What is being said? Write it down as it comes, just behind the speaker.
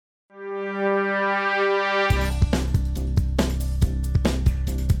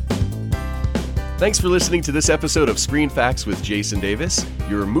Thanks for listening to this episode of Screen Facts with Jason Davis,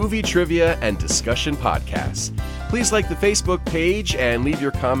 your movie trivia and discussion podcast. Please like the Facebook page and leave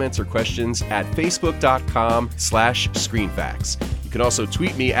your comments or questions at facebook.com/screenfacts. You can also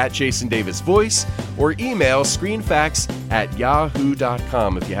tweet me at Jason Davis Voice or email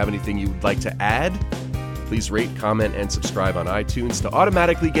screenfacts@yahoo.com if you have anything you would like to add. Please rate, comment, and subscribe on iTunes to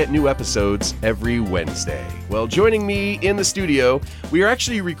automatically get new episodes every Wednesday. Well, joining me in the studio, we are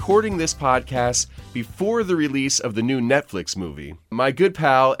actually recording this podcast before the release of the new Netflix movie. My good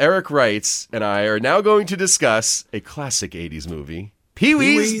pal, Eric Reitz, and I are now going to discuss a classic 80s movie,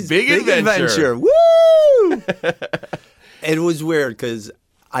 Pee-wee's Big Adventure. Woo! It was weird because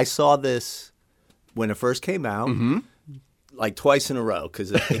I saw this when it first came out, like twice in a row,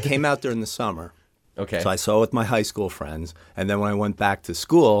 because it came out during the summer. Okay. So I saw it with my high school friends, and then when I went back to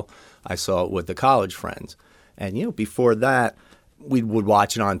school, I saw it with the college friends. And, before that, we would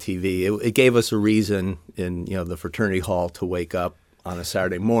watch it on TV. It gave us a reason in, the fraternity hall to wake up on a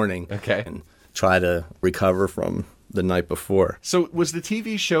Saturday morning and try to recover from the night before. So was the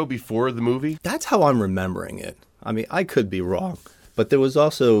TV show before the movie? That's how I'm remembering it. I mean, I could be wrong. But there was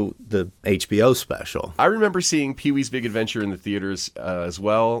also the HBO special. I remember seeing Pee-wee's Big Adventure in the theaters as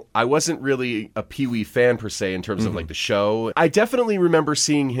well. I wasn't really a Pee-wee fan per se in terms of like the show. I definitely remember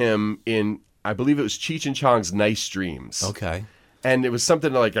seeing him in, I believe it was Cheech and Chong's Nice Dreams. Okay. And it was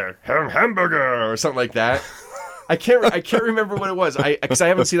something like a hamburger or something like that. I can't remember what it was. Because I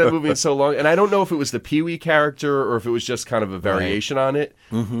haven't seen that movie in so long, and I don't know if it was the Pee-wee character or if it was just kind of a variation on it.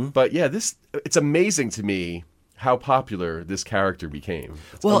 Mm-hmm. But yeah, it's amazing to me how popular this character became.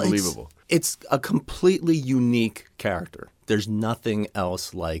 It's unbelievable. It's a completely unique character. There's nothing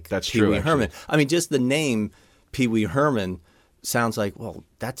else like Pee-wee Herman. I mean, just the name Pee-wee Herman sounds like, well,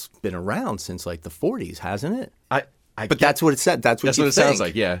 that's been around since like the 40s, hasn't it? But that's what it said. That's what it sounds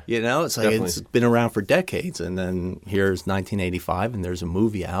like, yeah. It's like Definitely. It's been around for decades. And then here's 1985, and there's a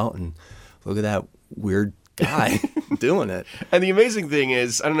movie out, and look at that weird guy doing it. And the amazing thing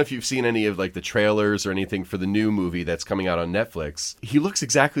is, I don't know if you've seen any of like the trailers or anything for the new movie that's coming out on Netflix. He looks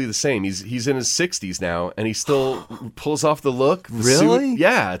exactly the same. He's in his 60s now, and he still pulls off the look. Really? Suit.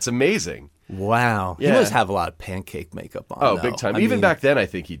 Yeah, it's amazing. Wow. Yeah. He must have a lot of pancake makeup on. Oh, big time. Even back then, I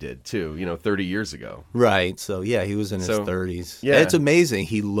think he did too, 30 years ago. Right. So, yeah, he was in his 30s. Yeah. It's amazing.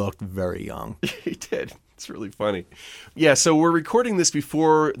 He looked very young. He did. It's really funny. Yeah, so we're recording this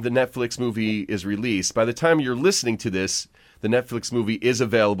before the Netflix movie is released. By the time you're listening to this, the Netflix movie is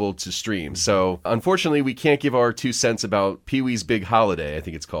available to stream. So, unfortunately, we can't give our 2 cents about Pee-wee's Big Holiday, I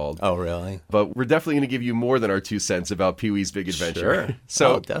think it's called. Oh, really? But we're definitely going to give you more than our 2 cents about Pee-wee's Big Adventure. Sure.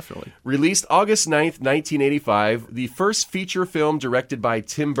 So, definitely. Released August 9th, 1985, the first feature film directed by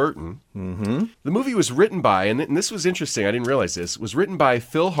Tim Burton. Mm-hmm. The movie was written by, and this was interesting, I didn't realize this, was written by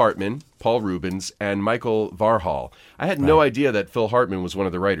Phil Hartman, Paul Reubens, and Michael Varhol. I had no idea that Phil Hartman was one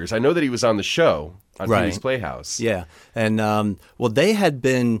of the writers. I know that he was on the show on Pee-wee's Playhouse. Yeah. And, they had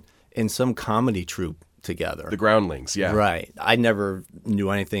been in some comedy troupe together. The Groundlings, yeah. Right. I never knew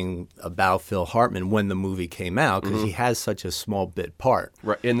anything about Phil Hartman when the movie came out because he has such a small bit part.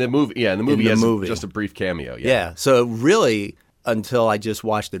 Right. In the movie, he has just a brief cameo. Yeah. So really, until I just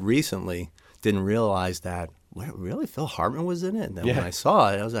watched it recently, didn't realize that, really, Phil Hartman was in it? And then when I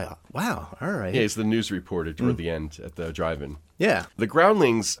saw it, I was like, wow, all right. Yeah, he's the news reporter toward the end at the drive-in. Yeah. The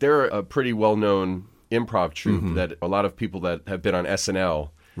Groundlings, they're a pretty well-known improv troupe that a lot of people that have been on SNL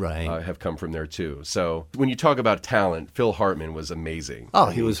have come from there too. So when you talk about talent, Phil Hartman was amazing. Oh,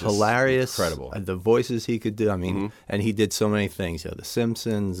 he was hilarious. Incredible. The voices he could do. I mean, and he did so many things. The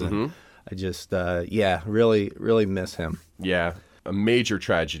Simpsons. And I just, really, really miss him. Yeah. A major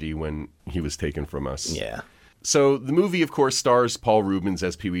tragedy when he was taken from us. Yeah. So the movie, of course, stars Paul Reubens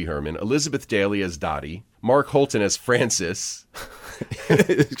as Pee-wee Herman, Elizabeth Daily as Dottie, Mark Holton as Francis.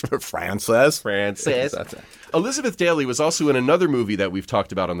 Francis. Elizabeth Daily was also in another movie that we've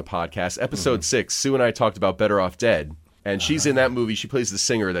talked about on the podcast, Episode 6. Sue and I talked about Better Off Dead. And she's in that movie. She plays the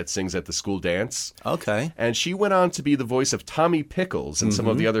singer that sings at the school dance. Okay. And she went on to be the voice of Tommy Pickles and some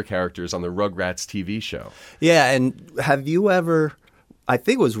of the other characters on the Rugrats TV show. Yeah, and have you ever, I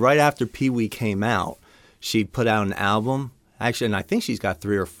think it was right after Pee-wee came out, she put out an album. Actually, and I think she's got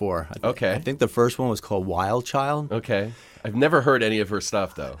 3 or 4. Okay. I think the first one was called Wild Child. Okay. I've never heard any of her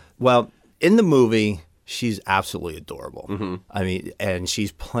stuff, though. Well, in the movie, she's absolutely adorable. I mean, and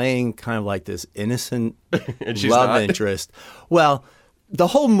she's playing kind of like this innocent love interest. Well, the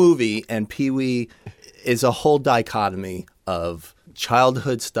whole movie and Pee-wee is a whole dichotomy of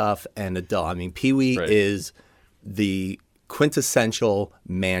childhood stuff and adult. I mean, Pee-wee is the quintessential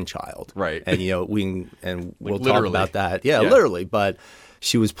man-child. Right. And, we'll talk literally. about that. Yeah, literally. But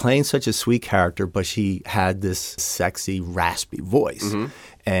she was playing such a sweet character, but she had this sexy, raspy voice. Mm-hmm.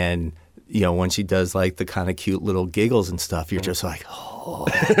 And, when she does like the kind of cute little giggles and stuff, you're just like, oh,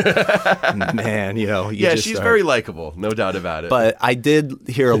 man, She's very likable, no doubt about it. But I did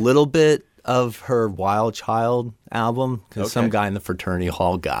hear a little bit of her Wild Child album because some guy in the fraternity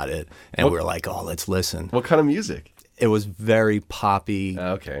hall got it, and we were like, oh, let's listen. What kind of music? It was very poppy,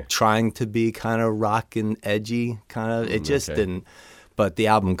 Okay. trying to be kind of rock and edgy, kind of. It just didn't. But the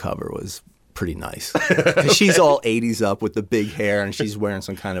album cover was pretty nice. 'Cause she's all 80s up with the big hair, and she's wearing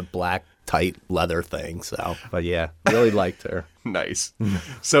some kind of black tight leather thing. So, but yeah, really liked her. Nice.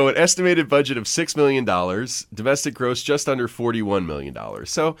 So an estimated budget of $6 million, domestic gross just under $41 million.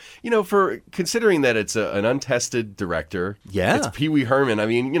 So, for considering that it's an untested director, Yeah. it's Pee Wee Herman. I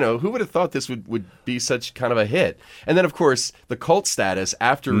mean, who would have thought this would be such kind of a hit? And then, of course, the cult status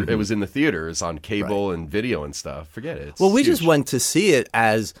after it was in the theaters on cable and video and stuff. Forget it. It's Well, we huge. just went to see it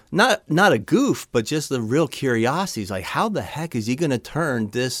as not a goof, but just the real curiosity. It's like, how the heck is he going to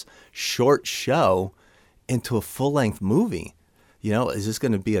turn this short show into a full-length movie? Is this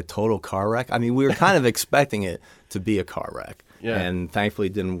going to be a total car wreck? I mean, we were kind of expecting it to be a car wreck. Yeah. And thankfully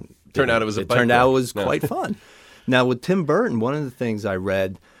it didn't. Turned out it was a bike turned out it wreck. was No. quite fun. Now, with Tim Burton, one of the things I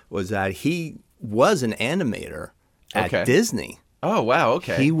read was that he was an animator at Okay. Disney. Oh, wow.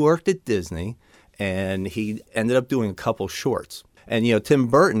 Okay. He worked at Disney, and he ended up doing a couple shorts. And, Tim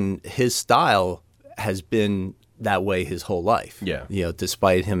Burton, his style has been that way his whole life. Yeah.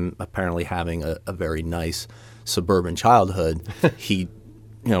 Despite him apparently having a very nice suburban childhood, he,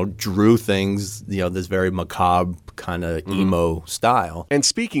 drew things, this very macabre kind of emo style. And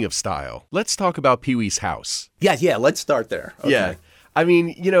speaking of style, let's talk about Pee Wee's house. Yeah, let's start there. Okay. Yeah. I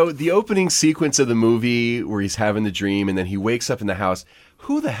mean, the opening sequence of the movie where he's having the dream and then he wakes up in the house.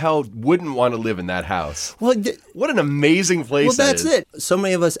 Who the hell wouldn't want to live in that house? Well, What an amazing place that that's is. it. So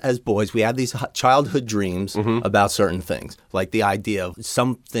many of us as boys, we have these childhood dreams about certain things, like the idea of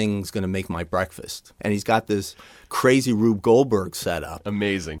something's going to make my breakfast. And he's got this crazy Rube Goldberg setup.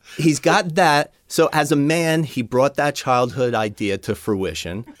 Amazing. He's got that. So as a man, he brought that childhood idea to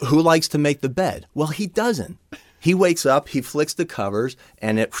fruition. Who likes to make the bed? Well, he doesn't. He wakes up, he flicks the covers,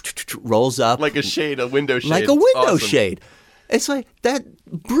 and it rolls up. Like a shade, a window shade. Like a window Awesome. shade. It's like that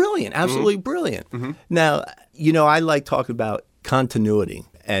brilliant, absolutely brilliant. Now, I like talking about continuity.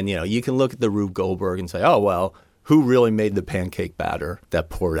 And, you can look at the Rube Goldberg and say, oh, well, who really made the pancake batter that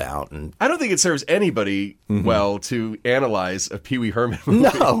poured out? And I don't think it serves anybody well to analyze a Pee Wee Herman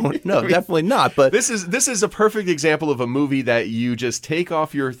movie. no, definitely not. But This is a perfect example of a movie that you just take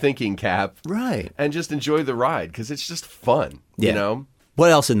off your thinking cap right. and just enjoy the ride because it's just fun, Yeah.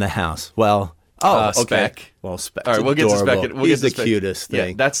 What else in the house? Well, okay. Spec. Well, Spec. All right, we'll get to Spec. He's the cutest Yeah,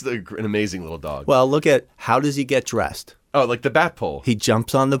 thing. that's an amazing little dog. Well, look at how does he get dressed? Oh, like the bat pole. He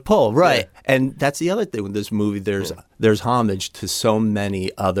jumps on the pole, right? Yeah. And that's the other thing with this movie. There's homage to so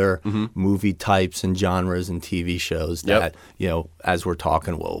many other movie types and genres and TV shows that as we're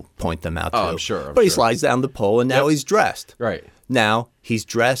talking, we'll point them out. Oh, too. I'm sure. But he slides down the pole, and now he's dressed. Right. Now he's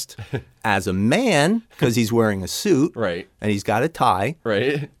dressed as a man because he's wearing a suit, Right. And he's got a tie,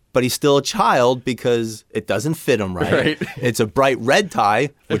 Right. But he's still a child because it doesn't fit him right. Right. It's a bright red tie,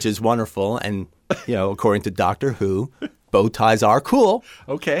 which is wonderful. And, according to Doctor Who, bow ties are cool.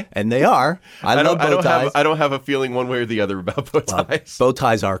 Okay. And they are. I love bow ties. I don't have a feeling one way or the other about bow ties. Bow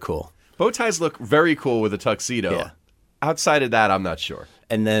ties are cool. Bow ties look very cool with a tuxedo. Yeah. Outside of that, I'm not sure.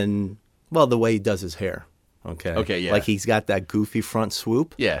 And then, the way he does his hair. Okay. Okay, yeah. Like he's got that goofy front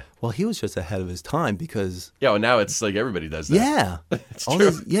swoop. Yeah. Well, he was just ahead of his time because Yeah, well, now it's like everybody does that. yeah, It's all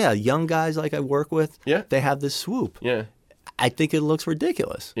true. these young guys like I work with. Yeah. They have this swoop. Yeah. I think it looks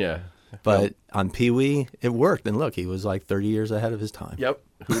ridiculous. Yeah. But on Pee Wee, it worked. And look, he was like 30 years ahead of his time. Yep.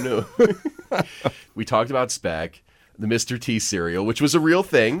 Who knew? We talked about Spec, the Mr. T cereal, which was a real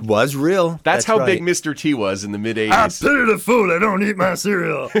thing. Was real. That's how right. big Mr. T was in the mid 80s. pity the fool. I don't eat my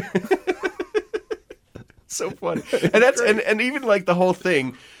cereal. So funny. And that's and even like the whole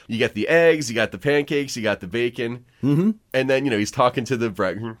thing, you got the eggs, you got the pancakes, you got the bacon. Mm-hmm. And then, he's talking to the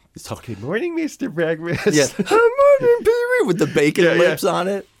breakfast. He's talking. Good morning, Mr. Breakfast. Yeah. Morning, Pee Wee, with the bacon Yeah, lips on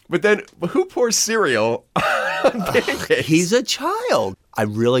it. But then who pours cereal on pancakes? He's a child. I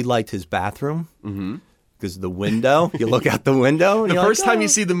really liked his bathroom. Mm-hmm. Because the window, you look out the window. And The you're first like, time oh. you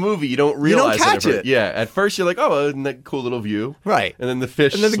see the movie, you don't realize catch it. it. Yeah, at first you're like, oh, isn't that a cool little view? Right. And then the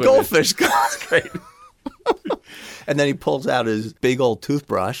fish And then the swim in. goldfish comes. Great. And then he pulls out his big old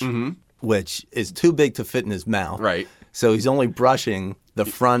toothbrush, which is too big to fit in his mouth. Right. So he's only brushing the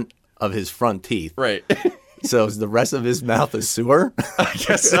front of his front teeth. Right. So is the rest of his mouth a sewer? I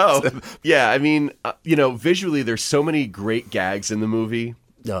guess so. Yeah, I mean, visually, there's so many great gags in the movie.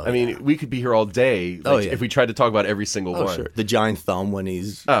 Oh, I mean, we could be here all day if we tried to talk about every single one. Sure. The giant thumb when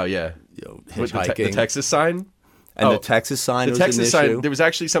he's With hitchhiking. the Texas sign? And the Texas sign was Texas an sign. issue. There was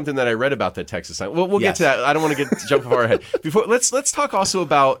actually something that I read about the Texas sign. We'll get to that. I don't want to jump far ahead. Let's talk also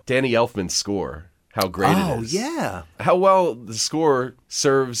about Danny Elfman's score. How great it is. Oh, yeah. How well the score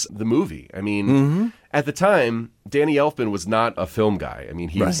serves the movie. I mean, at the time, Danny Elfman was not a film guy. I mean,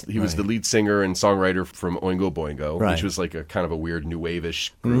 he was the lead singer and songwriter from Oingo Boingo, which was like a kind of a weird new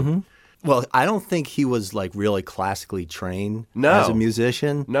wave-ish group. Well, I don't think he was like really classically trained No. as a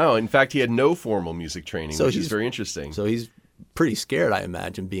musician. No, in fact, he had no formal music training, which is very interesting. So he's pretty scared, I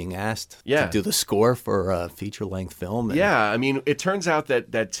imagine, being asked Yeah. to do the score for a feature-length film. And Yeah, I mean, it turns out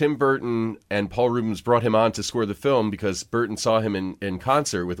that Tim Burton and Paul Rubens brought him on to score the film because Burton saw him in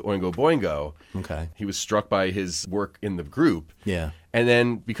concert with Oingo Boingo. Okay. He was struck by his work in the group. Yeah. And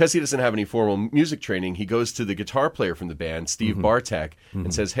then because he doesn't have any formal music training, he goes to the guitar player from the band, Steve Bartek,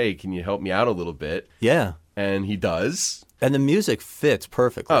 and says, "Hey, can you help me out a little bit?" Yeah. And he does. And the music fits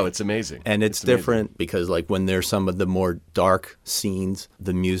perfectly. Oh, it's amazing. And it's different because, like, when there's some of the more dark scenes,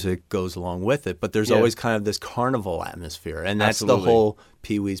 the music goes along with it. But there's always kind of this carnival atmosphere. And that's Absolutely. the whole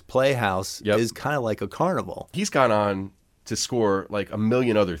Pee-wee's Playhouse Yep. is kind of like a carnival. He's gone on to score like a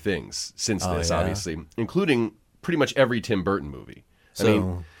million other things since this, yeah? obviously, including pretty much every Tim Burton movie. I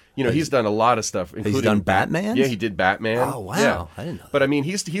So, mean, he's done a lot of stuff, including done Batman? Yeah, he did Batman. Oh, wow. Yeah. I didn't know that. But I mean,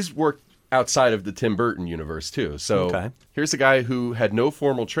 he's worked outside of the Tim Burton universe too. So here's a guy who had no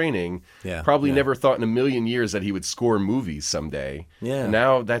formal training, probably never thought in a million years that he would score movies someday. Yeah. And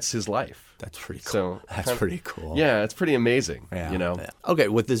now that's his life. That's pretty cool. So That's pretty cool. Yeah, it's pretty amazing. Yeah, You know. yeah. Okay,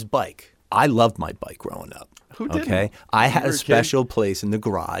 with this bike, I loved my bike growing up. Who didn't? Okay, I had were a a kid? special place in the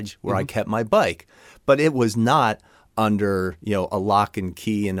garage where I kept my bike, but it was not under a lock and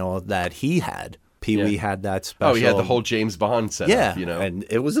key and all that he had. Pee-wee had that special. Oh, he had the whole James Bond setup. Yeah, and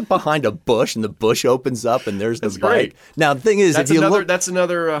it was behind a bush, and the bush opens up, and there's the That's bike. great. Now, the thing is, That's if you another look, that's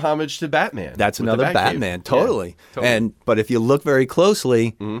another homage to Batman. that's with the another Batcave. Batman, Yeah, totally. But if you look very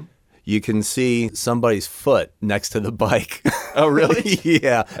closely, you can see somebody's foot next to the bike. Oh, really?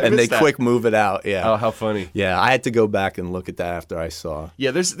 Yeah, and they missed that. quick move it out. Yeah. Oh, how funny. Yeah, I had to go back and look at that after I saw. Yeah,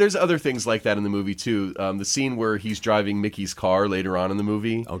 there's other things like that in the movie too. The scene where he's driving Mickey's car later on in the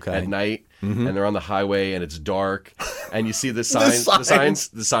movie at night, and they're on the highway and it's dark, and you see the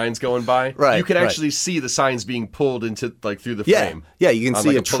signs going by. Right, you can right. actually see the signs being pulled into through the Yeah, frame. yeah, you can on, see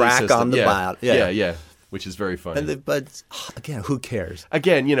like, a pulley track system. on the bottom. Yeah, which is very funny. But again, who cares?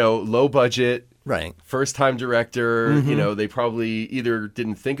 Again, low budget. Right. First time director, they probably either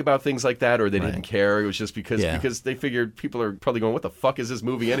didn't think about things like that or they didn't care. It was just because they figured people are probably going, what the fuck is this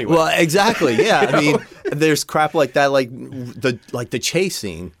movie anyway? Well, exactly. Yeah. I mean, there's crap like that, like the chase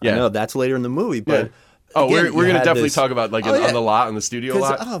scene. Yeah. I know that's later in the movie, but Oh, again, we're you going to had definitely this- talk about Oh, yeah. on the lot, on the studio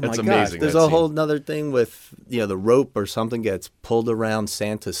lot. Oh That's my amazing. gosh. There's that a scene. whole other thing with the rope or something gets pulled around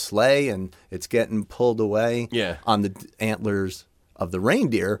Santa's sleigh and it's getting pulled away on the antlers of the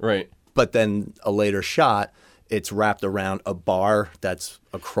reindeer. Right. But then a later shot, it's wrapped around a bar that's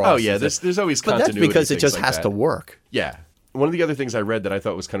across. Oh, yeah. There's always but continuity. that's because it things just like has that. to work. Yeah. One of the other things I read that I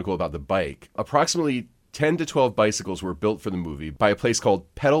thought was kind of cool about the bike, approximately 10 to 12 bicycles were built for the movie by a place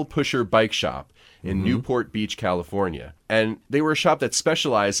called Pedal Pusher Bike Shop in Newport Beach, California. And they were a shop that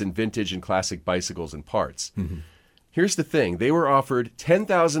specialized in vintage and classic bicycles and parts. Here's the thing. They were offered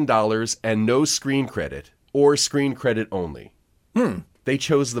 $10,000 and no screen credit or screen credit only. They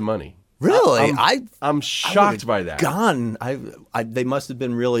chose the money. Really? I'm shocked by that. Gone. They must have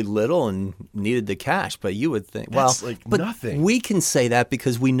been really little and needed the cash, but you would think, That's well, like but nothing. We can say that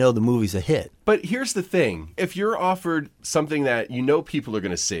because we know the movie's a hit. But here's the thing. If you're offered something that people are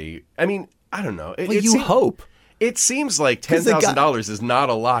going to see, I mean, I don't know. Well, you hope. It seems like $10,000 is not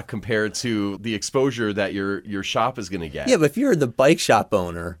a lot compared to the exposure that your shop is going to get. Yeah, but if you're the bike shop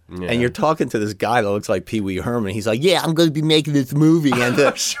owner and you're talking to this guy that looks like Pee Wee Herman, he's like, "Yeah, I'm going to be making this movie," and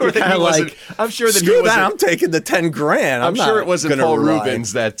I'm sure that he wasn't. I'm sure that he "Screw wasn't. that! I'm taking the $10,000. I'm sure it wasn't gonna Paul ride."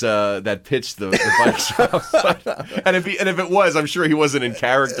 Rubens that pitched the bike shop. and if it was, I'm sure he wasn't in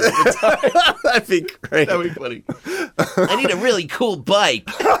character at the time. That'd be great. That'd be funny. I need a really cool bike.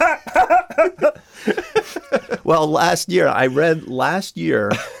 Well, I read last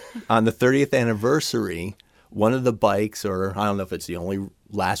year on the 30th anniversary, one of the bikes, or I don't know if it's the only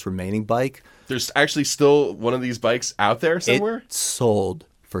last remaining bike, There's actually still one of these bikes out there somewhere. it sold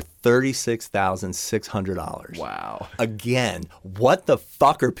for $36,600. Wow. Again, what the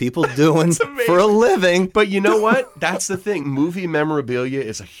fuck are people doing for a living? But you know what? That's the thing. Movie memorabilia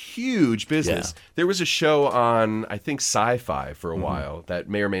is a huge business. Yeah. There was a show on, I think, Sci-Fi for a Mm-hmm. while that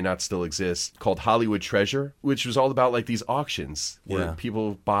may or may not still exist called Hollywood Treasure, which was all about like these auctions where Yeah.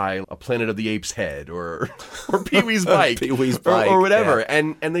 people buy a Planet of the Apes head or Pee-wee's bike, Pee-wee's or bike, whatever.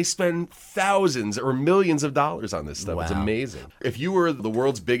 yeah. And they spend thousands or millions of dollars on this stuff. It's Wow. amazing. If you were the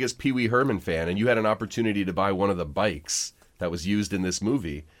world's biggest Pee Wee Herman fan and you had an opportunity to buy one of the bikes that was used in this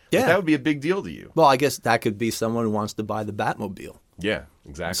movie, Yeah. that would be a big deal to you. Well, I guess that could be someone who wants to buy the Batmobile. Yeah,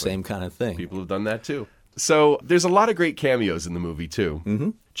 exactly. Same kind of thing. People have done that too. So there's a lot of great cameos in the movie too. Mm-hmm.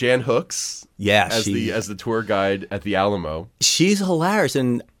 Jan Hooks, Yeah, as the tour guide at the Alamo. She's hilarious,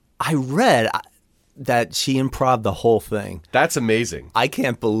 and I read that she improv the whole thing. That's amazing. I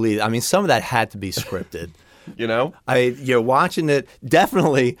can't believe. I mean, some of that had to be scripted. You know? You're watching it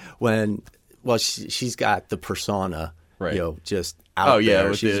definitely when. Well, she's got the persona, Right. just out there.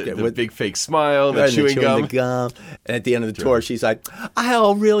 With She's the big fake smile, the and chewing gum. the gum. And at the end of the tour, she's like, "I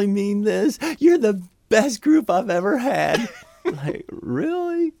all really mean this. You're the best group I've ever had." Like,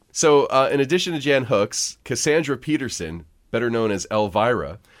 really? So in addition to Jan Hooks, Cassandra Peterson, better known as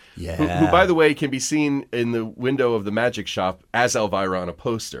Elvira, Yeah. who, by the way, can be seen in the window of the magic shop as Elvira on a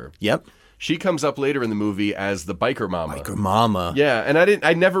poster. Yep. She comes up later in the movie as the biker mama. Biker Mama. Yeah, and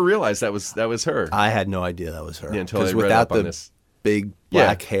I never realized that was her. I had no idea that was her. Yeah, until I 'Cause read without up on the this. big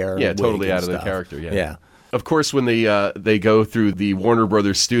black hair. Yeah, wig totally and out of the stuff. character. Yeah. Yeah. Of course, when they go through the Warner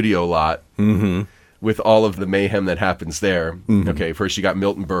Brothers studio lot with all of the mayhem that happens there. Okay, first you got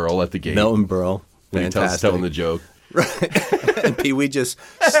Milton Berle at the gate. Milton Berle. when he telling the joke. And Pee Wee just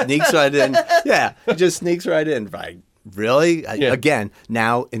sneaks right in. Yeah, he just sneaks right in. Right. Really? Yeah. Again,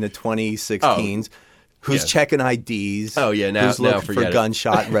 now in the 2016s, who's Yeah. checking IDs? Oh, yeah, now- who's now looking for forget it.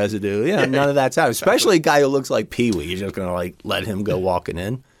 gunshot residue? Yeah, none of that's out. Especially a guy who looks like Pee Wee. You're just going to let him go walking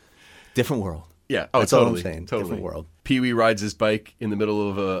in. Different world. Yeah, That's all I'm totally. saying. Totally. Different world. Pee Wee rides his bike in the middle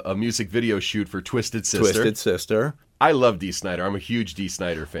of a music video shoot for Twisted Sister. Twisted Sister. I love Dee Snider. I'm a huge Dee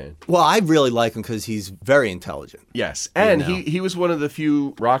Snider fan. Well, I really like him because he's very intelligent. Yes, and know. he was one of the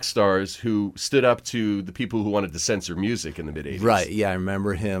few rock stars who stood up to the people who wanted to censor music in the mid-'80s. Right. Yeah, I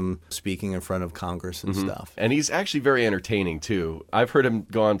remember him speaking in front of Congress and stuff. And he's actually very entertaining, too. I've heard him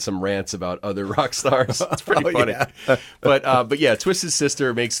go on some rants about other rock stars. It's pretty funny. yeah. But yeah, Twisted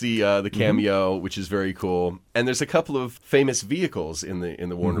Sister makes the cameo, which is very cool. And there's a couple of famous vehicles in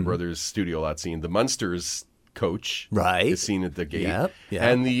the Warner Brothers studio lot scene. The Munsters coach Right. is seen at the gate. Yep, yep.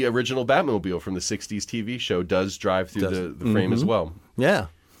 And the original Batmobile from the 60s TV show does drive through the frame as well. Yeah.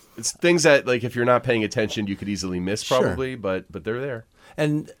 It's things that, like, if you're not paying attention, you could easily miss Sure. probably, but they're there.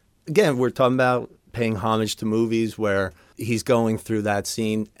 And again, we're talking about paying homage to movies where he's going through that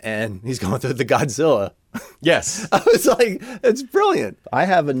scene and he's going through the Godzilla. Yes. I was like, it's brilliant. I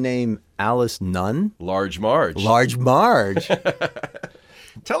have a name, Alice Nunn. Large Marge. Large Marge.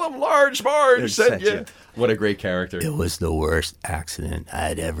 Tell him Large Marge Sent sent you. you. What a great character. It was the worst accident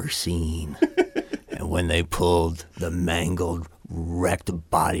I'd ever seen. And when they pulled the mangled, wrecked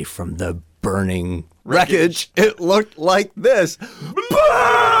body from the burning wreckage, it looked like this.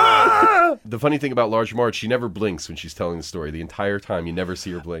 The funny thing about Large Marge, she never blinks when she's telling the story. The entire time, you never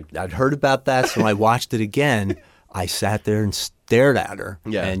see her blink. I'd heard about that, so when I watched it again, I sat there and stared at her.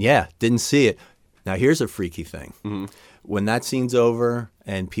 Yeah. And didn't see it. Now, here's a freaky thing. When that scene's over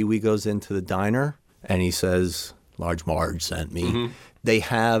and Pee Wee goes into the diner and he says, Large Marge sent me, they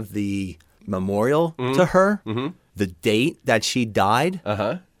have the memorial to her, the date that she died.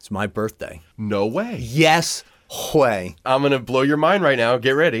 It's my birthday. No way. Yes, way. I'm going to blow your mind right now.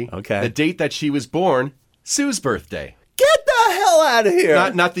 Get ready. Okay. The date that she was born, Sue's birthday. Get the hell out of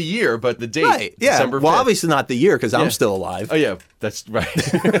here. Not the year, but the date. right. Yeah. December 5th. Well, obviously not the year because Yeah. I'm still alive. Oh, yeah. That's right.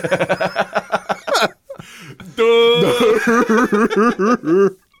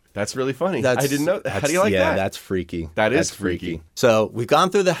 That's really funny. I didn't know. How do you like that? Yeah, that's freaky. That is That's freaky. So we've gone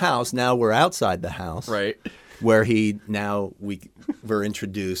through the house. Now we're outside the house. Right. Where we're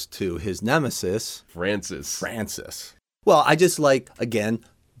introduced to his nemesis, Francis. Francis. Well, I just like, again,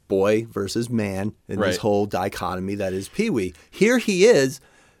 boy versus man in Right. this whole dichotomy that is Pee Wee. Here he is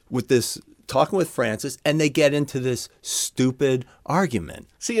with this, talking with Francis, and they get into this stupid argument.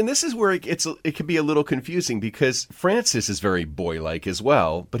 See, and this is where it can be a little confusing because Francis is very boy-like as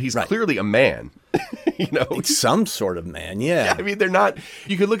well, but he's Right. clearly a man. You know, It's some sort of man, yeah. I mean, they're not.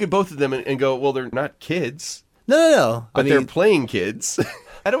 You could look at both of them and go, well, they're not kids, No. but they're playing kids.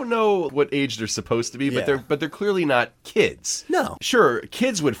 I don't know what age they're supposed to be, Yeah. but they're clearly not kids. No. Sure,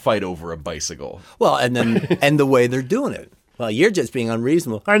 kids would fight over a bicycle. Well, and then and the way they're doing it. Well, you're just being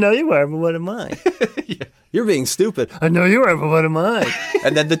unreasonable. I know you are, but what am I? You're being stupid. I know you are, but what am I?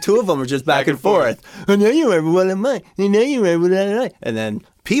 And then the two of them are just back and forth. I know you are, but what am I? I know you are, but what am I? And then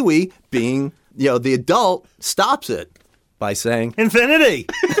Pee Wee being the adult stops it by saying, "Infinity."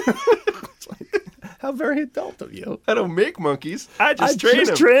 It's like, how very adult of you. I don't make monkeys. I I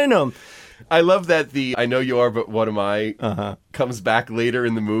just train them. I love that the "I Know You Are, But What Am I" comes back later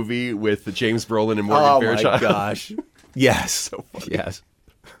in the movie with the James Brolin and Morgan Fairchild. Oh my gosh. Yes. So funny. Yes.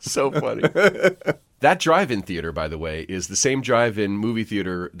 So funny. That drive-in theater, by the way, is the same drive-in movie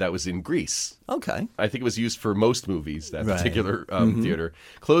theater that was in Greece. Okay. I think it was used for most movies, that Right. particular theater.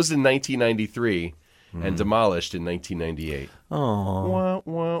 Closed in 1993 and demolished in 1998. Oh. Wah,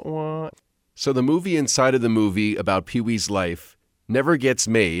 wah, wah. So the movie inside of the movie about Pee-wee's life never gets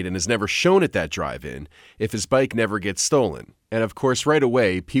made and is never shown at that drive-in if his bike never gets stolen. And of course, right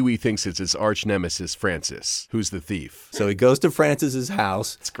away, Pee-wee thinks it's his arch nemesis, Francis, who's the thief. So he goes to Francis's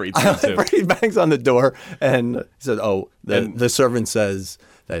house. It's a great scene, too. He bangs on the door and he says, the servant says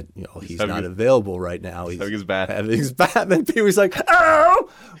that he's not available right now. He's having his bath. Having his bath. And Pee-wee's like, "Oh,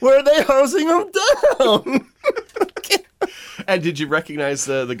 where are they hosing him down?" And did you recognize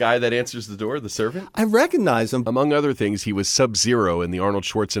the guy that answers the door, the servant? I recognize him. Among other things, he was Sub-Zero in the Arnold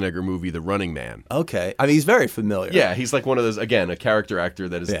Schwarzenegger movie The Running Man. Okay. I mean, he's very familiar. Yeah, he's like one of those, again, a character actor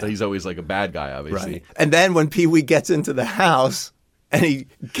that is, Yeah. he's always like a bad guy, obviously. Right. And then when Pee-wee gets into the house and he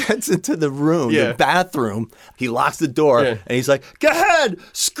gets into the room, Yeah. the bathroom, he locks the door Yeah. and he's like, "Go ahead,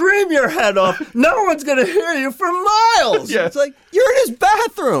 scream your head off. No one's going to hear you for miles." Yeah. It's like, you're in his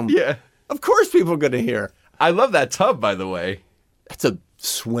bathroom. Yeah. Of course people are going to hear. I love that tub, by the way. That's a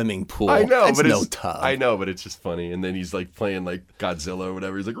swimming pool. I know, That's but no it's tub. I know, but it's just funny. And then he's like playing like Godzilla or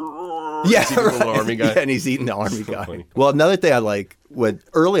whatever. He's like, Yeah, he's eating the little right. army guy. Yeah, and he's eating the army So guy. funny. Well, another thing I like,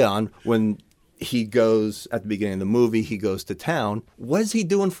 early on when he goes at the beginning of the movie, he goes to town. What is he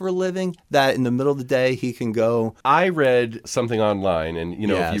doing for a living? That in the middle of the day he can go. I read something online, and if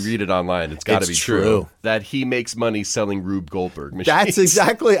Yes. you read it online, it's got to It's be true. that he makes money selling Rube Goldberg machines. That's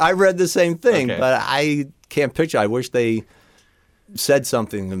exactly. I read the same thing, Okay. but I can't picture. I wish they said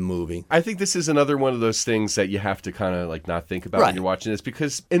something in the movie. I think this is another one of those things that you have to kind of like not think about when Right. you're watching this,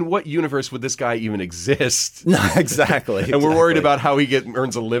 because in what universe would this guy even exist? No, exactly. And we're worried exactly. about how he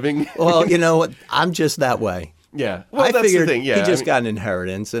earns a living. Well, you know what? I'm just that way. Yeah. Well, I that's figured the thing. Yeah. he just I mean- got an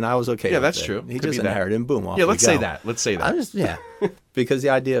inheritance, and I was okay. Yeah, with that's it. true. He Could just be that. inherited, and boom, off Yeah, we let's go. say that. Let's say that. Because the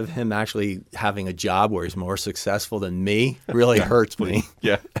idea of him actually having a job where he's more successful than me really hurts me.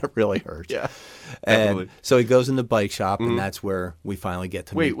 Yeah. It really hurts. Yeah. And Definitely. so he goes in the bike shop, and that's where we finally get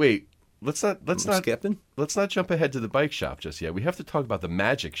to meet. Wait. Let's not Skipping? Let's not jump ahead to the bike shop just yet. We have to talk about the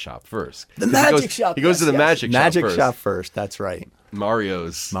magic shop first. The 'Cause magic shop. He goes to the yes. magic shop first. That's right.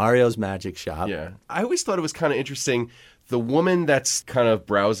 Mario's. Mario's magic shop. Yeah. I always thought it was kind of interesting. The woman that's kind of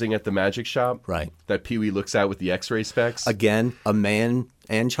browsing at the magic shop, Right. that Pee-wee looks at with the X-ray specs. Again, a man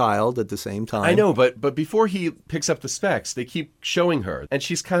and child at the same time. I know, but before he picks up the specs, they keep showing her, and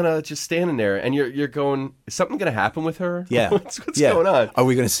she's kind of just standing there, and you're going, is something going to happen with her? Yeah. what's Yeah. going on? Are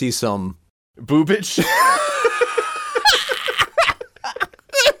we going to see some? Boobage.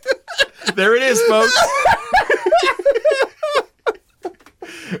 There it is, folks.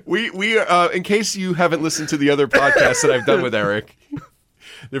 We in case you haven't listened to the other podcasts that I've done with Eric,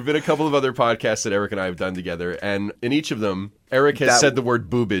 there have been a couple of other podcasts that Eric and I have done together, and in each of them, Eric has said the word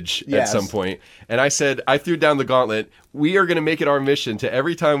boobage Yes. at some point, and I threw down the gauntlet. We are going to make it our mission to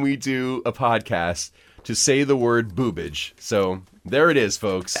every time we do a podcast to say the word boobage. So there it is,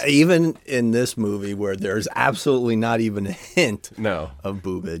 folks. Even in this movie where there's absolutely not even a hint No. of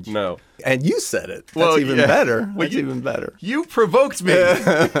boobage. No. And you said it. That's Well, even yeah. better. Well, That's even better. You provoked me.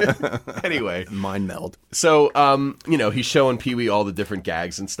 Anyway, Mind meld. so he's showing Pee-wee all the different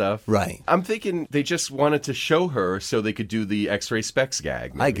gags and stuff. Right. I'm thinking they just wanted to show her so they could do the X-ray specs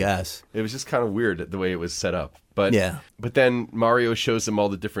gag. I guess. It was just kind of weird the way it was set up. But Yeah. But then Mario shows them all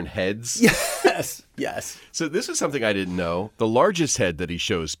the different heads. Yes. Yes. So this is something I didn't know. The largest head that he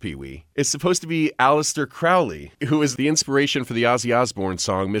shows Pee-wee is supposed to be Aleister Crowley, who is the inspiration for the Ozzy Osbourne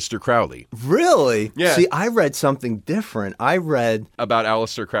song Mr. Crowley. Really? Yeah. See, I read something different. I read About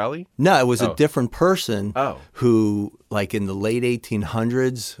Aleister Crowley? no, it was a different person Oh. who, like in the late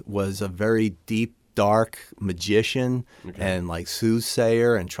 1800s, was a very deep, dark magician and like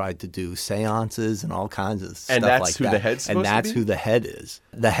soothsayer and tried to do seances and all kinds of stuff And that's like who that. the head's supposed And to that's be? who the head is.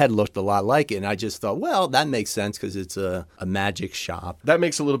 The head looked a lot like it, and I just thought, well, that makes sense because it's a magic shop. That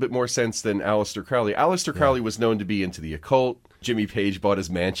makes a little bit more sense than Aleister Crowley. Aleister Crowley was known to be into the occult. Jimmy Page bought his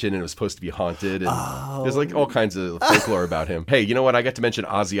mansion and it was supposed to be haunted. And there's like all kinds of folklore about him. Hey, you know what? I got to mention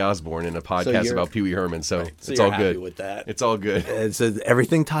Ozzy Osbourne in a podcast you're- about Pee Wee Herman, so So it's you're all happy good. with that. It's all good. It's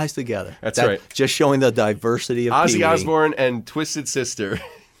everything ties together. That's right. Just showing the diversity of Ozzy Pee-wee Osbourne and Twisted Sister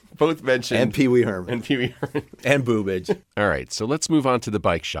both mentioned. and Pee Wee Herman And Pee Wee Herman. and boobage. All right, so let's move on to the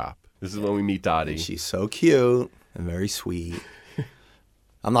bike shop. This is when we meet Dottie. She's so cute and very sweet.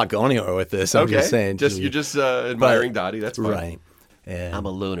 I'm not going anywhere with this. I'm just saying. You're just admiring Dottie. That's fine. Right. And I'm a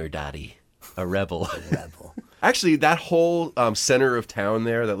loner, Dottie. A rebel. Actually, that whole center of town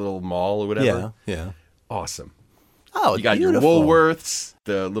there, that little mall or whatever. Yeah. Awesome. Oh, You got beautiful. your Woolworths,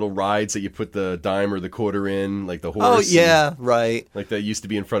 the little rides that you put the dime or the quarter in, like the horse. Oh, yeah, right. Like that used to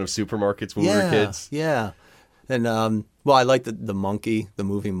be in front of supermarkets when we were kids. Yeah. And, well, I like the monkey, the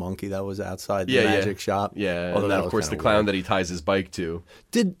moving monkey that was outside the magic shop. Yeah, Although and that then, of was course, the kinda clown weird. that he ties his bike to.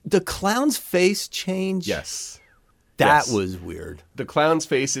 Did the clown's face change? Yes. That Yes. was weird. The clown's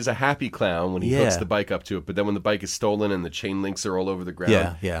face is a happy clown when he hooks Yeah. the bike up to it, but then when the bike is stolen and the chain links are all over the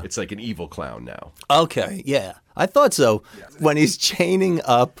ground, Yeah. it's like an evil clown now. Okay, yeah. I thought so. When he's chaining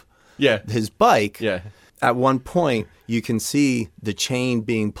up Yeah. his bike, Yeah. at one point you can see the chain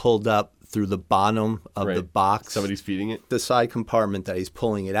being pulled up through the bottom of the Right. box. Somebody's feeding it. The side compartment that he's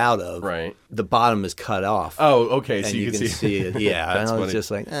pulling it out of. Right. The bottom is cut off. Oh, okay. and So you can see it. Yeah. and That's I was funny.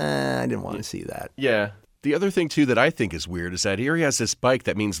 just like, I didn't want to see that. Yeah. The other thing, too, that I think is weird is that here he has this bike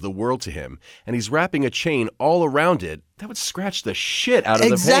that means the world to him, and he's wrapping a chain all around it. That would scratch the shit out of the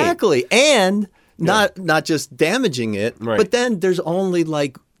paint. Exactly. And not just damaging it, Right. but then there's only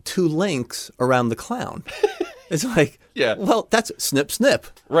like 2 links around the clown. It's like, Yeah. well, that's snip, snip.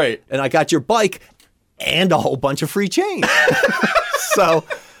 Right. And I got your bike and a whole bunch of free chain. So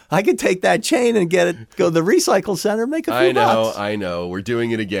I could take that chain and go to the recycle center, make a few bucks. I know. We're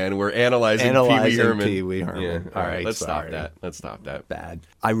doing it again. We're analyzing Analyzing Pee Wee Herman. Pee Wee Herman. Yeah. All right, Let's sorry. stop that. Bad.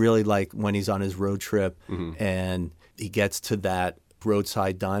 I really like when he's on his road trip Mm-hmm. and he gets to that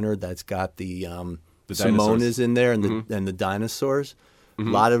roadside diner that's got the dinosaurs. Simone is in there and Mm-hmm. the dinosaurs. A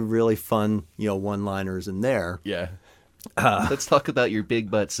lot of really fun, one-liners in there. Yeah. Let's talk about your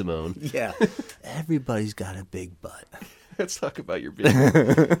big butt, Simone. Yeah. Everybody's got a big butt. Let's talk about your big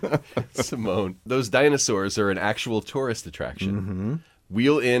Simone. Those dinosaurs are an actual tourist attraction. Mm-hmm.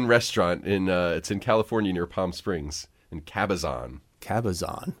 Wheel Inn restaurant it's in California near Palm Springs in Cabazon.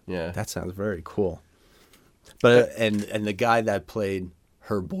 Cabazon. Yeah. That sounds very cool. But and the guy that played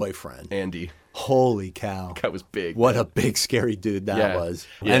her boyfriend. Andy. Holy cow. That was big. What a big scary dude that Yeah. was.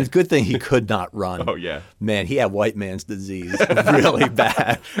 Yeah. And it's a good thing he could not run. Oh, yeah. Man, he had white man's disease really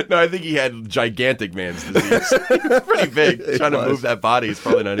bad. No, I think he had gigantic man's disease. He was pretty big. Trying to move that body is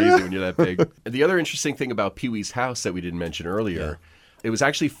probably not easy when you're that big. And the other interesting thing about Pee Wee's house that we didn't mention earlier, it was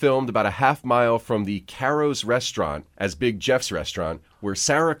actually filmed about a half mile from the Caro's restaurant, as Big Jeff's restaurant, where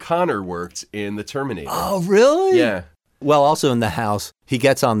Sarah Connor worked in The Terminator. Oh, really? Yeah. Well, also in the house, he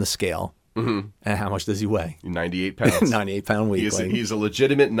gets on the scale. Mm-hmm. And how much does he weigh? 98 pounds. 98-pound weakling. He's a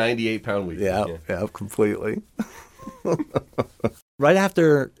legitimate 98-pound weakling. Yeah, completely. Right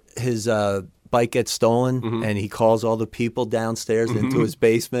after his bike gets stolen and he calls all the people downstairs into his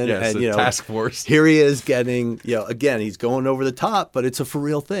basement. Yes, and, the task force. Here he is getting, again, he's going over the top, but it's a for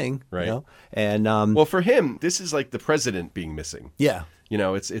real thing. Right. And, Well, for him, this is like the president being missing. yeah.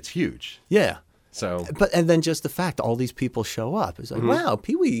 It's huge. Yeah. So, And then just the fact all these people show up. It's like, wow,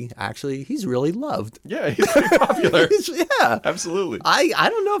 Pee-wee, actually, he's really loved. yeah, he's pretty popular. Yeah. Absolutely. I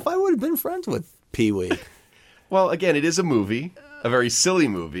don't know if I would have been friends with Pee-wee. Well, again, it is a movie, a very silly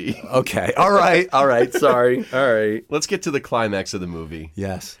movie. Okay. All right. Sorry. All right. Let's get to the climax of the movie.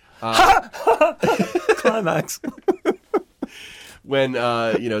 Yes. Climax. When,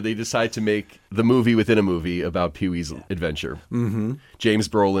 they decide to make the movie within a movie about Pee-wee's adventure. Mm-hmm. James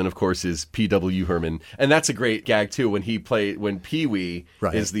Brolin, of course, is P.W. Herman. And that's a great gag, too, when Pee-wee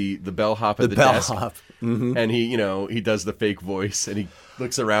Right. is the bellhop at the bellhop. desk. And he does the fake voice, and he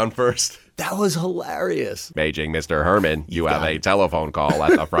looks around first. That was hilarious. Paging Mr. Herman, you have a telephone call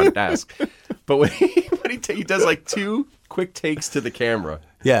at the front desk. But when he does like 2 quick takes to the camera.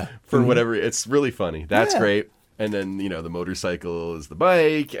 Yeah. For whatever, it's really funny. That's Yeah. great. And then, the motorcycle is the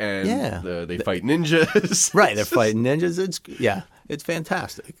bike, and Yeah. they fight ninjas. Right. They're fighting ninjas. It's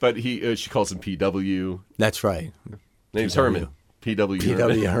fantastic. But she calls him PW. That's right. Name's Herman. PW.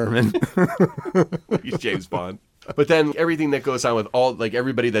 P.W. Herman. Herman. He's James Bond. But then everything that goes on with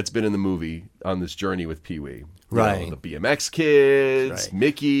everybody that's been in the movie on this journey with Pee-wee. You Right. know, the BMX kids, Right.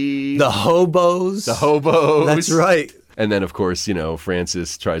 Mickey. The hobos. The hobos. That's right. And then, of course,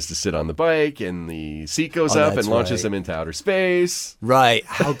 Francis tries to sit on the bike, and the seat goes Oh, up that's and launches right. him into outer space. Right.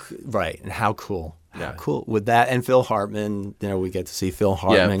 And how cool. Yeah. How cool with that. And Phil Hartman, we get to see Phil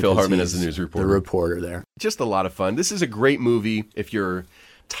Hartman. Phil 'cause Hartman as he's the news reporter. The reporter there. Just a lot of fun. This is a great movie if you're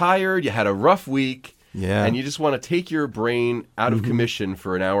tired, you had a rough week, Yeah. and you just want to take your brain out of commission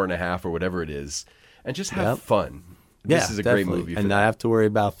for an hour and a half or whatever it is, and just have Yep. fun. Yeah, This is a definitely. great movie. And not have to worry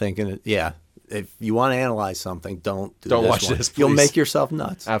about thinking, if you want to analyze something, don't Don't this watch one. this, You'll please. make yourself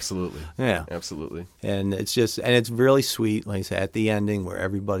nuts. Absolutely. Yeah. Absolutely. And it's really sweet, like I say, at the ending where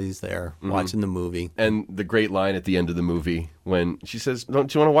everybody's there watching the movie. And the great line at the end of the movie when she says, "Do you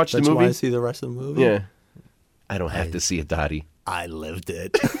want to watch Don't the you movie?" want to see the rest of the movie? Yeah. I don't have to see it, Dottie. I lived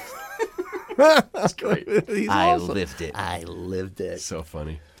it. That's great. He's I awesome. lived it. I lived it. So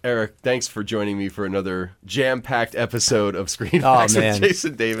funny. Eric, thanks for joining me for another jam-packed episode of Screen Oh, Facts man. with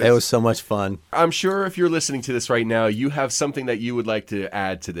Jason Davis. It was so much fun. I'm sure if you're listening to this right now, you have something that you would like to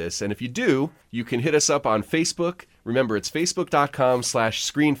add to this. And if you do, you can hit us up on Facebook. Remember, it's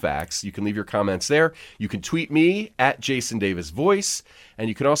facebook.com/screenfacts. You can leave your comments there. You can tweet me at Jason Davis Voice. And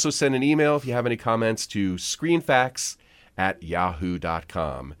you can also send an email if you have any comments to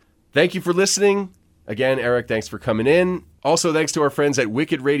screenfacts@yahoo.com. Thank you for listening. Again, Eric, thanks for coming in. Also, thanks to our friends at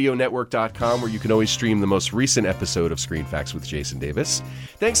wickedradionetwork.com, where you can always stream the most recent episode of Screen Facts with Jason Davis.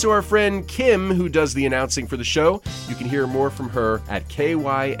 Thanks to our friend Kim, who does the announcing for the show. You can hear more from her at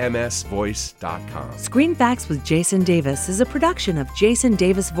kymsvoice.com. Screen Facts with Jason Davis is a production of Jason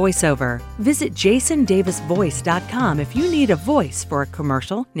Davis VoiceOver. Visit jasondavisvoice.com if you need a voice for a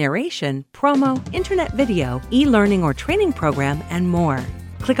commercial, narration, promo, internet video, e-learning or training program, and more.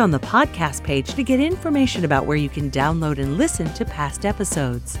 Click on the podcast page to get information about where you can download and listen to past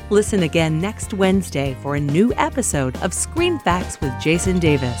episodes. Listen again next Wednesday for a new episode of Screen Facts with Jason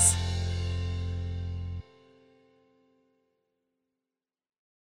Davis.